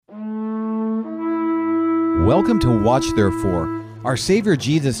Welcome to Watch Therefore. Our Savior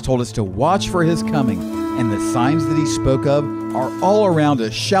Jesus told us to watch for His coming, and the signs that He spoke of are all around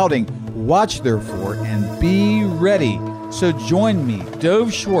us, shouting, "Watch therefore and be ready." So join me,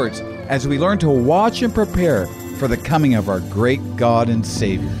 Dove Schwartz, as we learn to watch and prepare for the coming of our great God and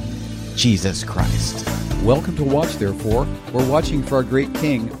Savior, Jesus Christ. Welcome to Watch Therefore. We're watching for our great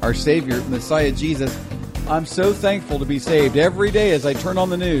King, our Savior, Messiah Jesus. I'm so thankful to be saved every day as I turn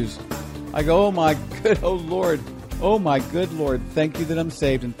on the news. I go, oh my good Lord, thank you that I'm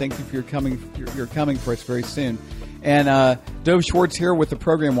saved, and thank you for your coming for us very soon. And Dove Schwartz here with the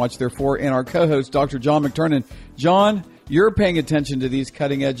program Watch Therefore, and our co-host, Dr. John McTernan. John, you're paying attention to these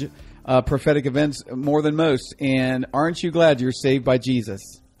cutting-edge prophetic events more than most, and aren't you glad you're saved by Jesus?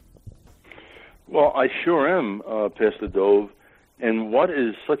 Well, I sure am, Pastor Dove, and what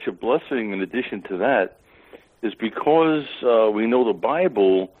is such a blessing in addition to that is because we know the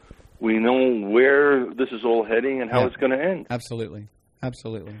Bible. We know where this is all heading and how it's going to end. Absolutely.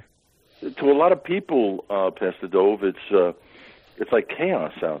 To a lot of people, Pastor Dove, it's like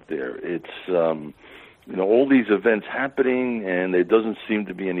chaos out there. It's all these events happening, and there doesn't seem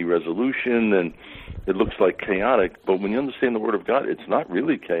to be any resolution, and it looks like chaotic. But when you understand the Word of God, it's not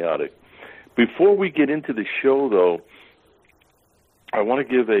really chaotic. Before we get into the show, though, I want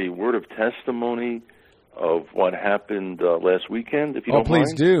to give a word of testimony of what happened last weekend, if you don't mind. Oh,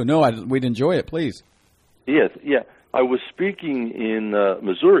 please do. No, we'd enjoy it, please. Yes, yeah. I was speaking in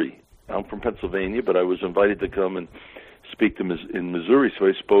Missouri. I'm from Pennsylvania, but I was invited to come and speak in Missouri, so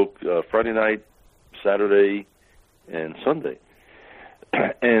I spoke Friday night, Saturday, and Sunday.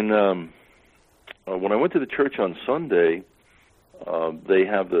 And when I went to the church on Sunday, they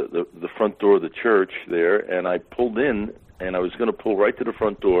have the front door of the church there, and I pulled in, and I was going to pull right to the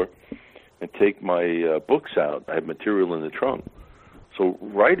front door and take my books out. I had material in the trunk. So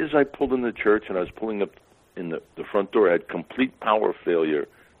right as I pulled in the church and I was pulling up in the front door, I had complete power failure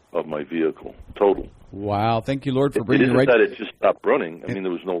of my vehicle, total. Wow. Thank you, Lord, for bringing you right. It isn't that it just stopped running. I mean,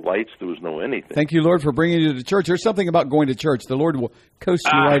 there was no lights, there was no anything. Thank you, Lord, for bringing you to the church. There's something about going to church. The Lord will coast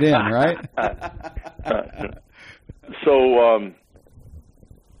you right in, right? So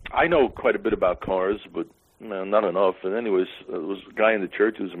I know quite a bit about cars, but not enough. And anyways, there was a guy in the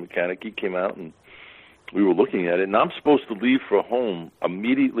church who was a mechanic. He came out, and we were looking at it. And I'm supposed to leave for home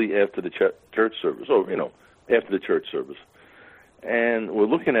immediately after the church service, after the church service. And we're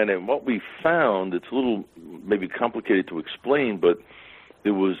looking at it, and what we found, it's a little maybe complicated to explain, but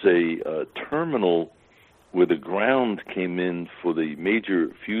there was a terminal where the ground came in for the major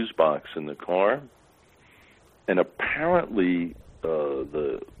fuse box in the car. And apparently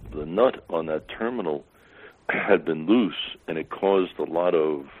the nut on that terminal had been loose, and it caused a lot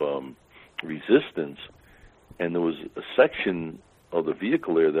of resistance, and there was a section of the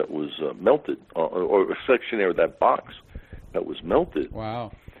vehicle there that was melted, or a section there of that box that was melted.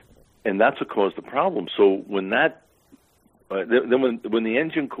 Wow! And that's what caused the problem. So when that, when the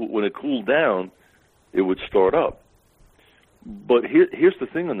engine when it cooled down, it would start up. But here's the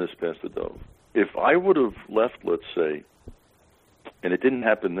thing on this, Pastor Dove. If I would have left, let's say, and it didn't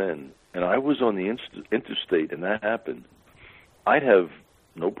happen then, and I was on the interstate and that happened, I'd have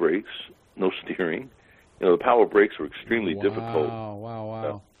no brakes, no steering. The power brakes were extremely difficult.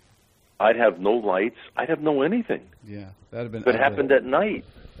 Wow. I'd have no lights. I'd have no anything. Yeah, that'd have been. But it happened at night.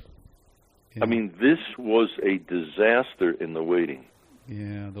 Yeah. I mean, this was a disaster in the waiting.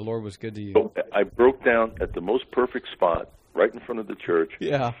 Yeah, the Lord was good to you. So I broke down at the most perfect spot, right in front of the church.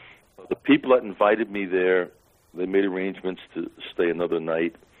 Yeah. The people that invited me there, they made arrangements to stay another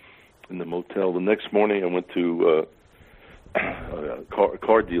night in the motel. The next morning, I went to a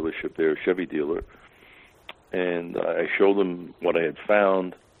car dealership there, a Chevy dealer, and I showed them what I had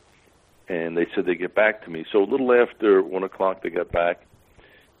found, and they said they'd get back to me. So a little after 1 o'clock, they got back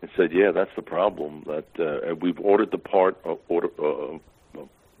and said, yeah, that's the problem. That we've ordered the part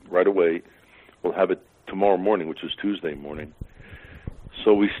right away. We'll have it tomorrow morning, which is Tuesday morning.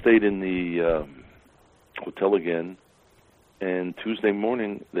 So we stayed in the hotel again, and Tuesday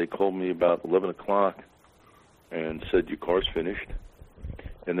morning they called me about 11 o'clock and said, your car's finished.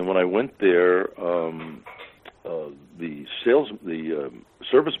 And then when I went there, the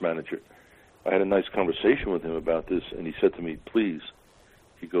service manager, I had a nice conversation with him about this, and he said to me, please,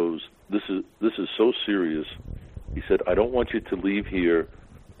 he goes, this is so serious. He said, I don't want you to leave here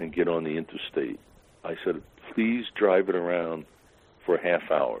and get on the interstate. I said, please drive it around for a half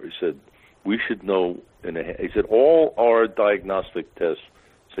hour. He said, we should know. He said, all our diagnostic tests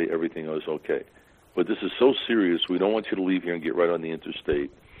say everything is okay. But this is so serious, we don't want you to leave here and get right on the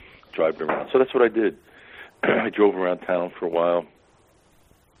interstate, drive it around. So that's what I did. I drove around town for a while,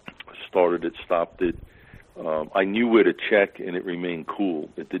 started it, stopped it, I knew where to check, and it remained cool.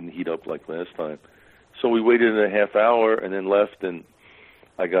 It didn't heat up like last time. So we waited a half hour and then left, and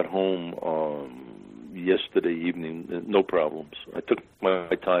I got home yesterday evening. No problems. I took my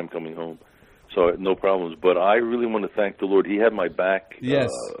time coming home, so no problems. But I really want to thank the Lord. He had my back, yes.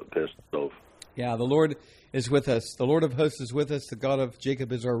 Pastor Dove. Yeah, the Lord is with us. The Lord of hosts is with us. The God of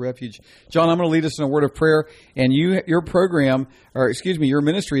Jacob is our refuge. John, I'm going to lead us in a word of prayer. And your program, or excuse me, your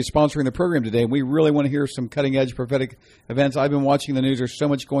ministry is sponsoring the program today. And we really want to hear some cutting-edge prophetic events. I've been watching the news. There's so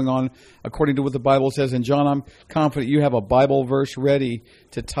much going on according to what the Bible says. And John, I'm confident you have a Bible verse ready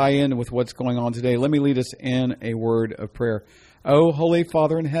to tie in with what's going on today. Let me lead us in a word of prayer. Oh, Holy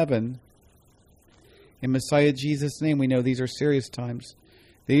Father in heaven, in Messiah Jesus' name, we know these are serious times.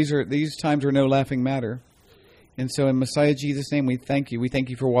 These times are no laughing matter. And so in Messiah Jesus' name, we thank you. We thank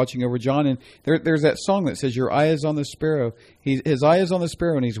you for watching over John. And there's that song that says, your eye is on the sparrow. His eye is on the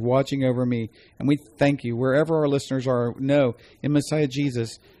sparrow, and he's watching over me. And we thank you. Wherever our listeners are, know, in Messiah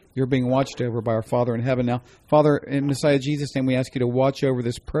Jesus, you're being watched over by our Father in heaven. Now, Father, in Messiah Jesus' name, we ask you to watch over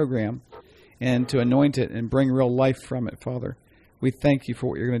this program and to anoint it and bring real life from it, Father. We thank you for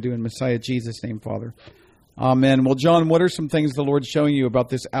what you're going to do in Messiah Jesus' name, Father. Amen. Well, John, what are some things the Lord's showing you about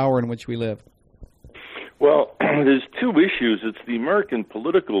this hour in which we live? Well, there's two issues. It's the American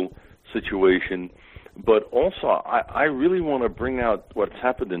political situation, but also I really want to bring out what's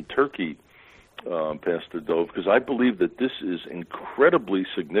happened in Turkey, Pastor Dove, because I believe that this is incredibly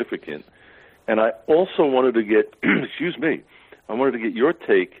significant. And I also wanted to get, I wanted to get your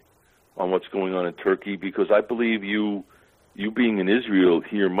take on what's going on in Turkey, because I believe you being in Israel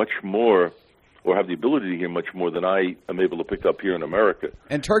hear much more, or have the ability to hear much more than I am able to pick up here in America.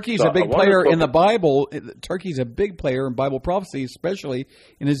 And Turkey's a big player in the Bible. Turkey's a big player in Bible prophecy, especially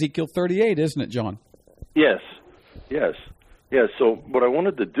in Ezekiel 38, isn't it, John? Yes. So what I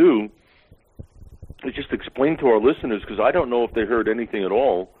wanted to do is just explain to our listeners, because I don't know if they heard anything at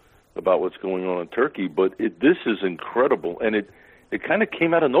all about what's going on in Turkey, but this is incredible, and it kind of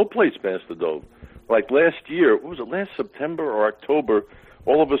came out of no place, Pastor Dove. Like last year, what was it, last September or October,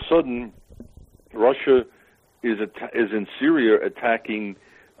 all of a sudden Russia is in Syria attacking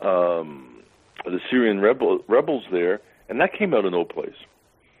the Syrian rebels there, and that came out of no place.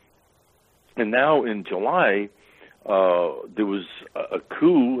 And now in July, there was a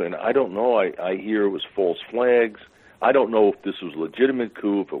coup, and I don't know, I hear it was false flags. I don't know if this was a legitimate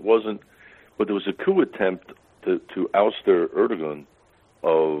coup, if it wasn't, but there was a coup attempt to oust Erdogan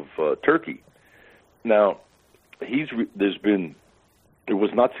of Turkey. Now, it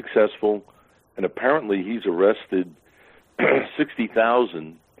was not successful. And apparently he's arrested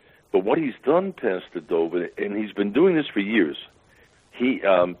 60,000. But what he's done, Pastor Dove, and he's been doing this for years,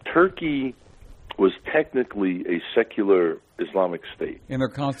 Turkey was technically a secular Islamic state. In their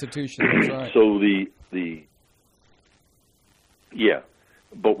constitution, that's right. So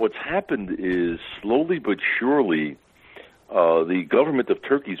but what's happened is slowly but surely the government of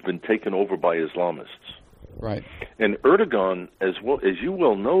Turkey's been taken over by Islamists. Right. And Erdogan, as well as you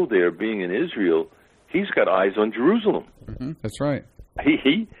well know, there being in Israel, he's got eyes on Jerusalem. Mm-hmm. That's right.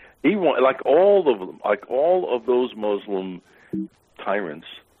 He like all of those Muslim tyrants,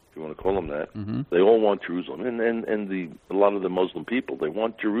 if you want to call them that. Mm-hmm. They all want Jerusalem, and a lot of the Muslim people, they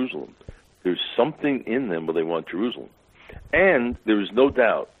want Jerusalem. There's something in them where they want Jerusalem, and there is no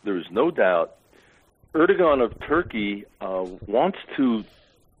doubt, Erdogan of Turkey wants to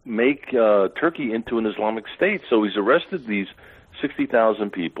make Turkey into an Islamic state. So he's arrested these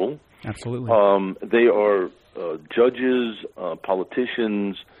 60,000 people. Absolutely. They are judges,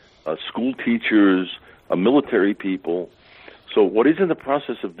 politicians, school teachers, military people. So what he's in the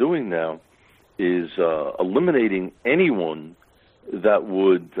process of doing now is eliminating anyone that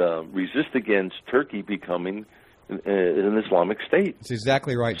would resist against Turkey becoming an Islamic state. That's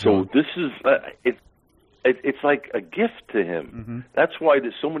exactly right, John. So this is it's like a gift to him. Mm-hmm. That's why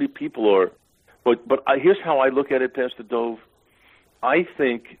there's so many people are. But here's how I look at it, Pastor Dove. I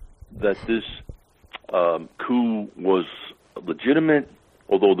think that this coup was legitimate,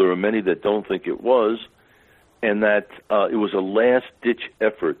 although there are many that don't think it was, and that it was a last-ditch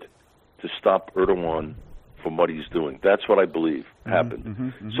effort to stop Erdogan from what he's doing. That's what I believe happened. Mm-hmm,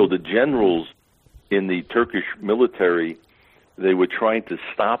 mm-hmm. So the generals in the Turkish military, they were trying to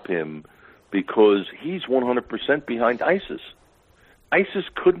stop him because he's 100% behind ISIS. ISIS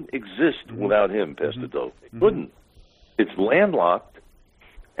couldn't exist without him, Pastor Dove. It couldn't. It's landlocked,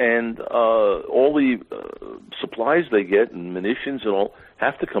 and all the supplies they get and munitions and all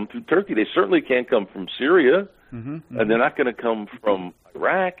have to come through Turkey. They certainly can't come from Syria, and they're not going to come from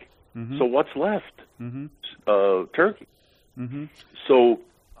Iraq. So what's left? Turkey. So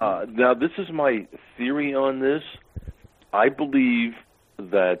Now, this is my theory on this. I believe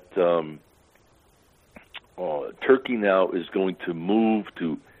that Turkey now is going to move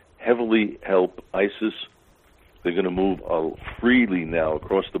to heavily help ISIS. They're going to move freely now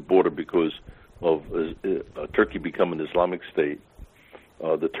across the border because of Turkey becoming an Islamic State.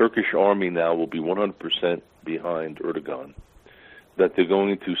 The Turkish army now will be 100% behind Erdogan. That they're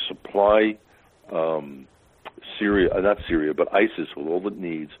going to supply ISIS with all it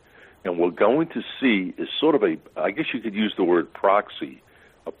needs. And we're going to see is sort of I guess you could use the word proxy,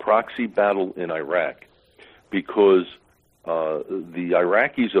 a proxy battle in Iraq, because the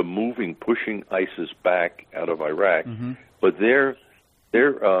Iraqis are pushing ISIS back out of Iraq, but they're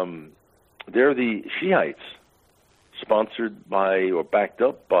the Shiites, sponsored by or backed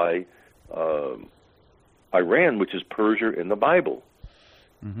up by Iran, which is Persia in the Bible.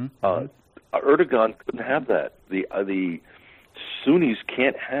 Erdogan couldn't have that. The Sunnis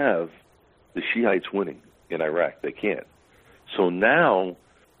can't have the Shiites winning in Iraq. They can't. So now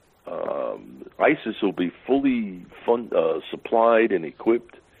ISIS will be fully supplied and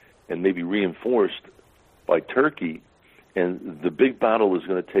equipped and maybe reinforced by Turkey, and the big battle is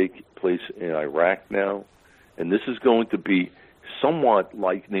going to take place in Iraq now, and this is going to be somewhat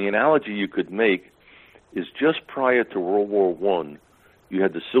like the analogy you could make is just prior to World War I, you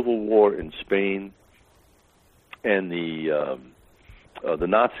had the Civil War in Spain, and the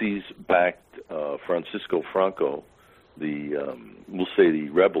Nazis backed Francisco Franco, we'll say the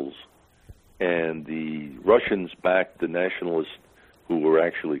rebels, and the Russians backed the nationalists who were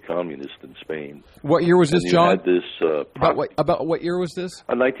actually communists in Spain. What year was this, John? Had this, about what year was this?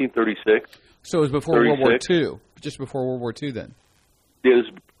 1936. So it was before 36. World War II. Just before World War II, then. It was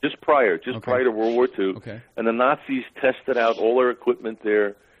just prior to World War II. Okay. And the Nazis tested out all their equipment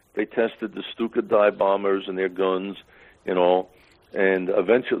there. They tested the Stuka dive bombers and their guns and all. And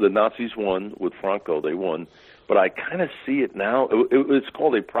eventually the Nazis won with Franco. They won. But I kind of see it now. It's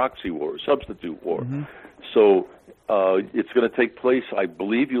called a proxy war, a substitute war. So it's going to take place. I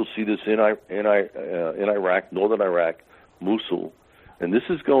believe you'll see this in Iraq, northern Iraq, Mosul. And this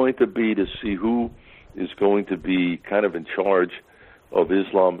is going to be to see who is going to be kind of in charge of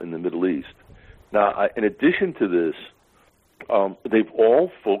Islam in the Middle East. Now, in addition to this, they've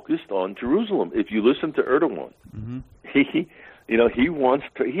all focused on Jerusalem. If you listen to Erdogan, he wants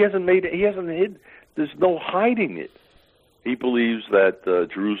to. He hasn't hid. There's no hiding it. He believes that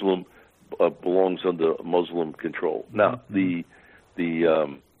Jerusalem belongs under Muslim control. Now, the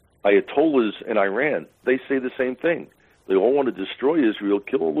Ayatollahs in Iran, they say the same thing. They all want to destroy Israel,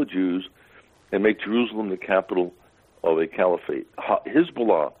 kill all the Jews, and make Jerusalem the capital of a caliphate.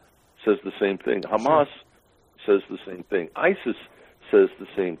 Hezbollah says the same thing. Hamas says the same thing. ISIS says the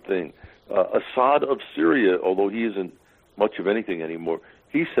same thing. Assad of Syria, although he isn't much of anything anymore,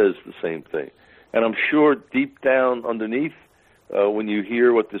 he says the same thing. And I'm sure deep down underneath, when you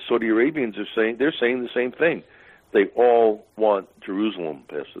hear what the Saudi Arabians are saying, they're saying the same thing. They all want Jerusalem,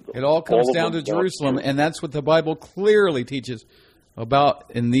 Pastor Bill. It all comes down to Jerusalem, and that's what the Bible clearly teaches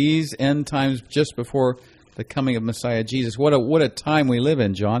about in these end times just before the coming of Messiah Jesus. What a time we live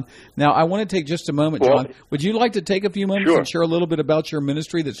in, John. Now, I want to take just a moment, John. Would you like to take a few moments and share a little bit about your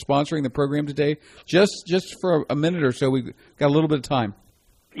ministry that's sponsoring the program today? Just for a minute or so. We've got a little bit of time.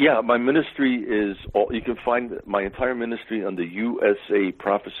 Yeah, my ministry is, you can find my entire ministry on the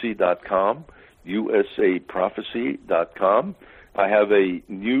usaprophecy.com, usaprophecy.com. I have a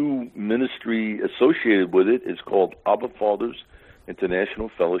new ministry associated with it. It's called Abba Fathers International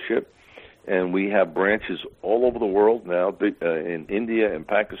Fellowship, and we have branches all over the world now, in India and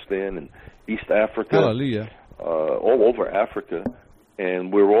Pakistan and East Africa. Hallelujah. All over Africa,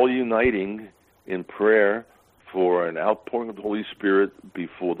 and we're all uniting in prayer for an outpouring of the Holy Spirit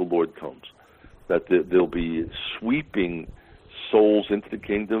before the Lord comes, that there'll be sweeping souls into the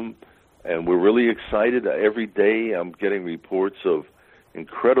kingdom, and we're really excited. Every day I'm getting reports of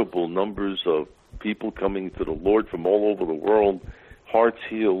incredible numbers of people coming to the Lord from all over the world, hearts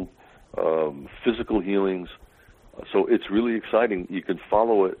healed, physical healings. So it's really exciting. You can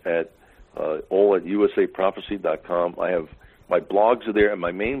follow it at all at usaprophecy.com. I have my blogs are there, and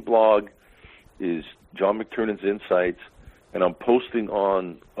my main blog is John McTernan's Insights, and I'm posting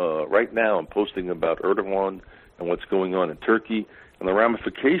on, right now I'm posting about Erdogan and what's going on in Turkey and the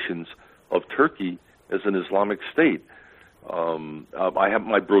ramifications of Turkey as an Islamic state. I have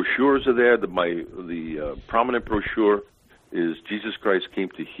my brochures are there. The prominent brochure is Jesus Christ Came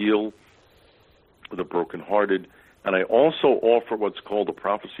to Heal the Brokenhearted, and I also offer what's called a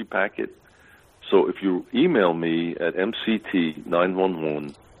prophecy packet. So if you email me at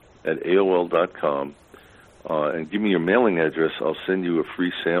mct911@aol.com, and give me your mailing address, I'll send you a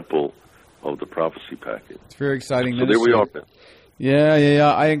free sample of the prophecy packet. It's very exciting. So there we are, Ben.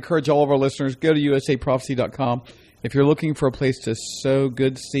 Yeah. I encourage all of our listeners, go to usaprophecy.com. If you're looking for a place to sow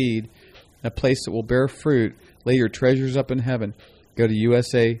good seed, a place that will bear fruit, lay your treasures up in heaven, go to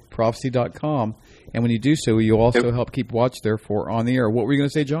usaprophecy.com. And when you do so, you'll also help keep Watch Therefore on the air. What were you going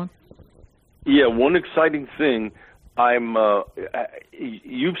to say, John? Yeah, one exciting thing.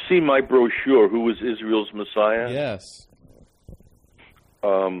 You've seen my brochure, Who is Israel's Messiah? Yes.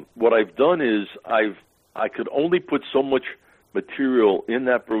 What I've done is I could only put so much material in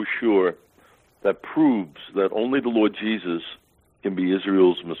that brochure that proves that only the Lord Jesus can be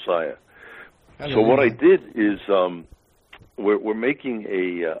Israel's Messiah. So what I did is we're making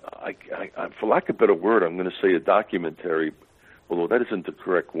for lack of a better word, I'm going to say a documentary, although that isn't the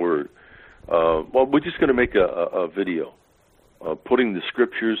correct word. Well, we're just going to make a video, putting the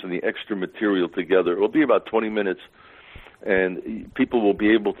scriptures and the extra material together. It'll be about 20 minutes, and people will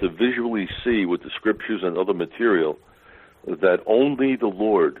be able to visually see with the scriptures and other material that only the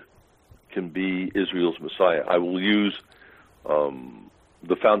Lord can be Israel's Messiah. I will use,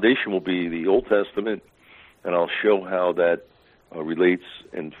 the foundation will be the Old Testament, and I'll show how that relates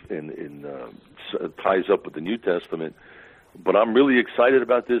and ties up with the New Testament. But I'm really excited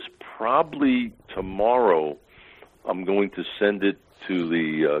about this. Probably tomorrow I'm going to send it to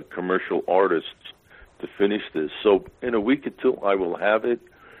the commercial artists to finish this. So in a week or two, I will have it.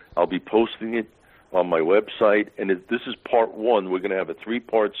 I'll be posting it on my website. And this is part one. We're going to have a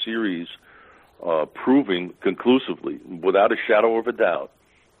 3-part series proving conclusively, without a shadow of a doubt,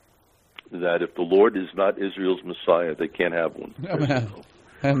 that if the Lord is not Israel's Messiah, they can't have one.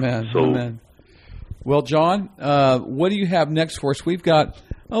 Amen. So, Amen. Well, John, what do you have next for us? We've got,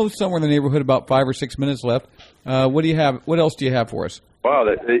 somewhere in the neighborhood about 5 or 6 minutes left. What do you have? What else do you have for us? Wow,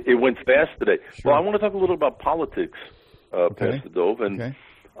 it went fast today. Sure. Well, I want to talk a little about politics, Pastor Dove. And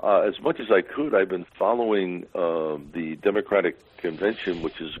as much as I could, I've been following the Democratic Convention,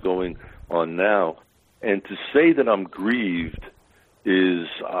 which is going on now. And to say that I'm grieved is,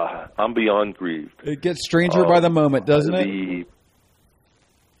 I'm beyond grieved. It gets stranger by the moment, doesn't it?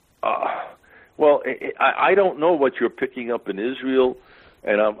 Well, I don't know what you're picking up in Israel,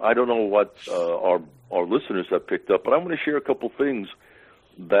 and I don't know what our listeners have picked up, but I'm going to share a couple things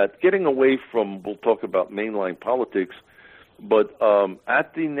that, getting away from, we'll talk about mainline politics, but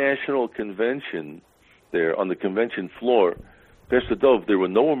at the National Convention there, on the convention floor, Pastor Dove, there were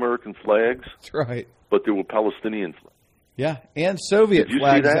no American flags. That's right. But there were Palestinian flags. Yeah, and Soviet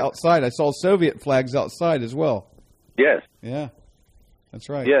flags outside. I saw Soviet flags outside as well. Yes. Yeah, that's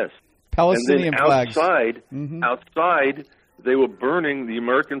right. Yes. Palestinian flags. Outside, they were burning the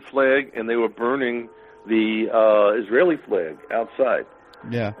American flag and they were burning the Israeli flag outside.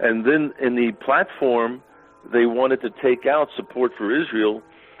 Yeah. And then in the platform, they wanted to take out support for Israel,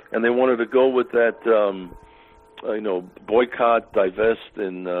 and they wanted to go with that, boycott, divest,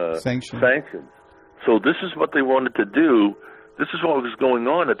 and sanctions. So this is what they wanted to do. This is what was going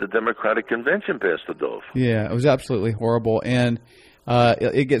on at the Democratic Convention, Pastor Dove. Yeah, it was absolutely horrible. And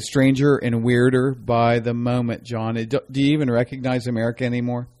it gets stranger and weirder by the moment, John. Do you even recognize America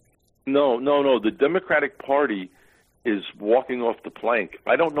anymore? No. The Democratic Party is walking off the plank.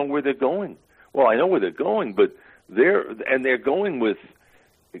 I don't know where they're going. Well, I know where they're going, but they're going with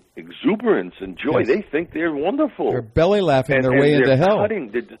exuberance and joy. Yes. They think they're wonderful. They're belly laughing their way into hell.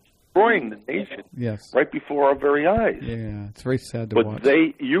 They're destroying the nation. Yes. Right before our very eyes. Yeah, it's very sad to watch.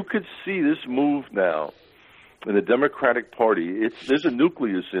 But you could see this move now in the Democratic Party. There's a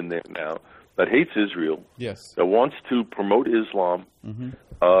nucleus in there now that hates Israel. Yes. That wants to promote Islam,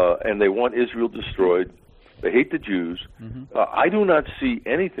 and they want Israel destroyed. They hate the Jews. I do not see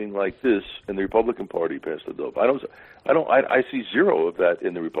anything like this in the Republican Party, Pastor Dove. I see zero of that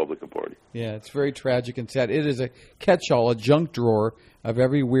in the Republican Party. Yeah, it's very tragic and sad. It is a catch-all, a junk drawer of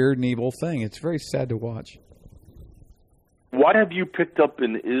every weird and evil thing. It's very sad to watch. What have you picked up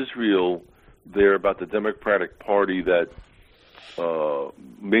in Israel there about the Democratic Party that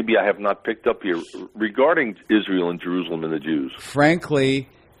maybe I have not picked up here regarding Israel and Jerusalem and the Jews? Frankly,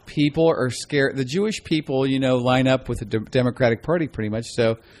 people are scared. The Jewish people, line up with the Democratic Party pretty much.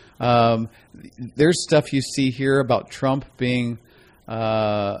 So there's stuff you see here about Trump being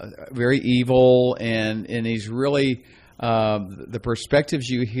very evil, and he's really the perspectives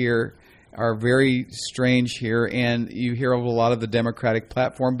you hear are very strange here, and you hear of a lot of the Democratic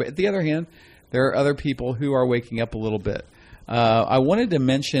platform. But at the other hand, there are other people who are waking up a little bit. I wanted to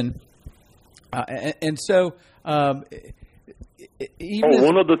mention, one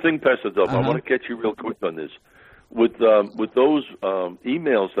other thing, Pastor Dove, I want to catch you real quick on this. With those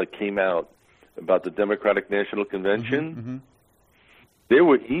emails that came out about the Democratic National Convention. Mm-hmm. There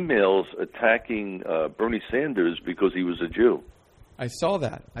were emails attacking Bernie Sanders because he was a Jew. I saw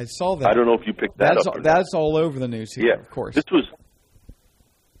that. I don't know if you picked that up. That's all over the news here, of course. This was.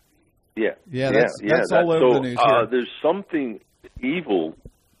 That's all over the news here. There's something evil.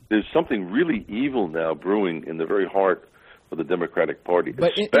 There's something really evil now brewing in the very heart of the Democratic Party,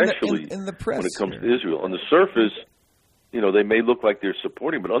 but especially in the press when it comes to Israel. On the surface, they may look like they're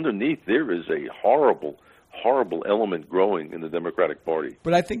supporting, but underneath there is a horrible element growing in the Democratic Party.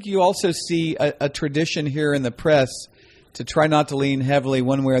 But I think you also see a tradition here in the press to try not to lean heavily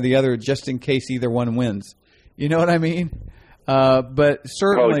one way or the other, just in case either one wins. You know what I mean? But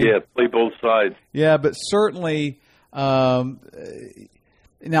certainly, play both sides. Yeah, but certainly, now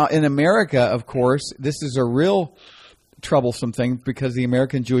in America, of course, this is a real troublesome thing because the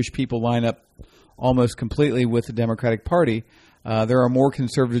American Jewish people line up almost completely with the Democratic Party. There are more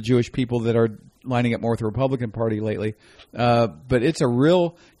conservative Jewish people that are lining up more with the Republican Party layly. But it's a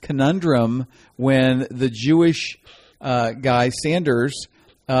real conundrum when the Jewish guy, Sanders,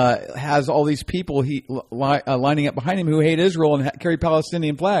 has all these people lining up behind him who hate Israel and carry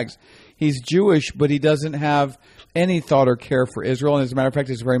Palestinian flags. He's Jewish, but he doesn't have any thought or care for Israel, and as a matter of fact,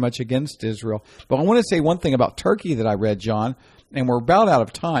 is very much against Israel. But I want to say one thing about Turkey that I read, John, and we're about out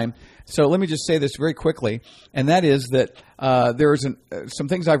of time, so let me just say this very quickly, and that is that there's some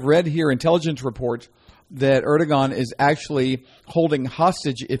things I've read here, intelligence reports, that Erdogan is actually holding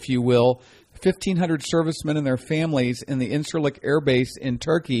hostage, if you will, 1,500 servicemen and their families in the Incirlik Air Base in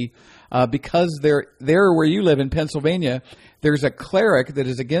Turkey because there where you live in Pennsylvania, there's a cleric that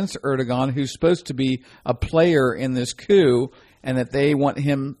is against Erdogan who's supposed to be a player in this coup, and that they want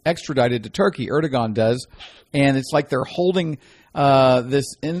him extradited to Turkey. Erdogan does. And it's like they're holding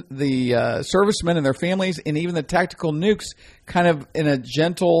the servicemen and their families and even the tactical nukes kind of in a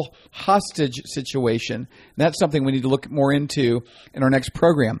gentle hostage situation. And that's something we need to look more into in our next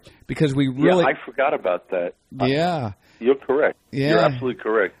program because we really... Yeah, I forgot about that. Yeah. You're correct. Yeah. You're absolutely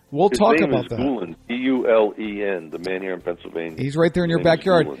correct. We'll talk about that. His name is Gulen, Gulen, the man here in Pennsylvania. He's right there in your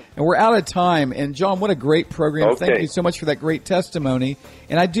backyard. And we're out of time. And, John, what a great program. Okay. Thank you so much for that great testimony.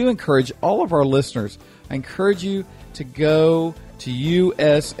 And I do encourage all of our listeners, I encourage you to go to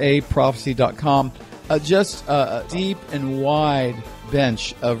usaprophecy.com. Just a deep and wide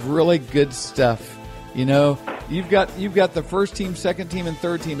bench of really good stuff. You know, you've got the first team, second team, and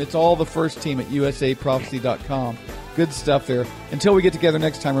third team. It's all the first team at usaprophecy.com. Good stuff there. Until we get together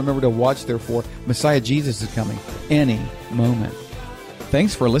next time, remember to watch, therefore. Messiah Jesus is coming any moment.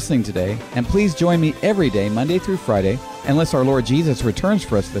 Thanks for listening today, and please join me every day, Monday through Friday, unless our Lord Jesus returns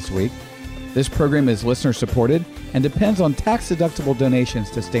for us this week. This program is listener-supported and depends on tax-deductible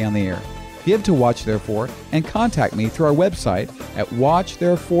donations to stay on the air. Give to Watch Therefore and contact me through our website at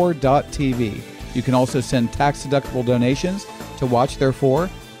watchtherefore.tv. You can also send tax-deductible donations to Watch Therefore,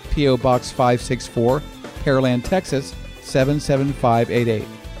 P.O. Box 564, Pearland, Texas 77588.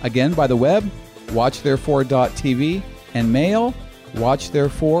 Again, by the web, watchtherefore.tv, and mail, Watch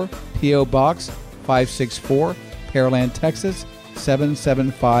Therefore, P.O. Box 564, Pearland, Texas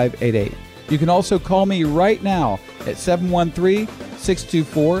 77588. You can also call me right now at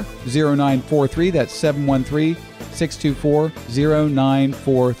 713-624-0943. That's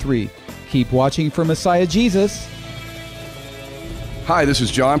 713-624-0943. Keep watching for Messiah Jesus. Hi, this is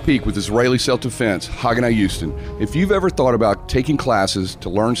John Peake with Israeli Self-Defense, Haganah, Houston. If you've ever thought about taking classes to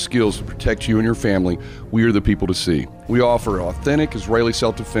learn skills to protect you and your family, we are the people to see. We offer authentic Israeli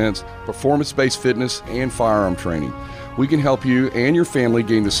self-defense, performance-based fitness, and firearm training. We can help you and your family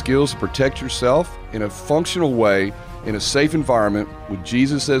gain the skills to protect yourself in a functional way in a safe environment with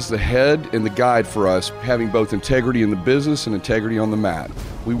Jesus as the head and the guide for us, having both integrity in the business and integrity on the mat.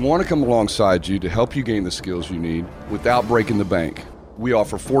 We want to come alongside you to help you gain the skills you need without breaking the bank. We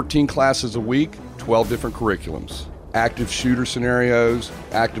offer 14 classes a week, 12 different curriculums, active shooter scenarios,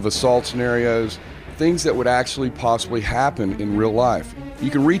 active assault scenarios, things that would actually possibly happen in real life.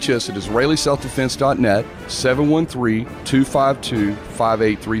 You can reach us at IsraeliSelfDefense.net,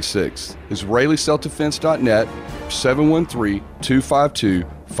 713-252-5836. IsraeliSelfDefense.net,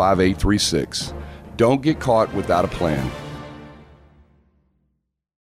 713-252-5836. Don't get caught without a plan.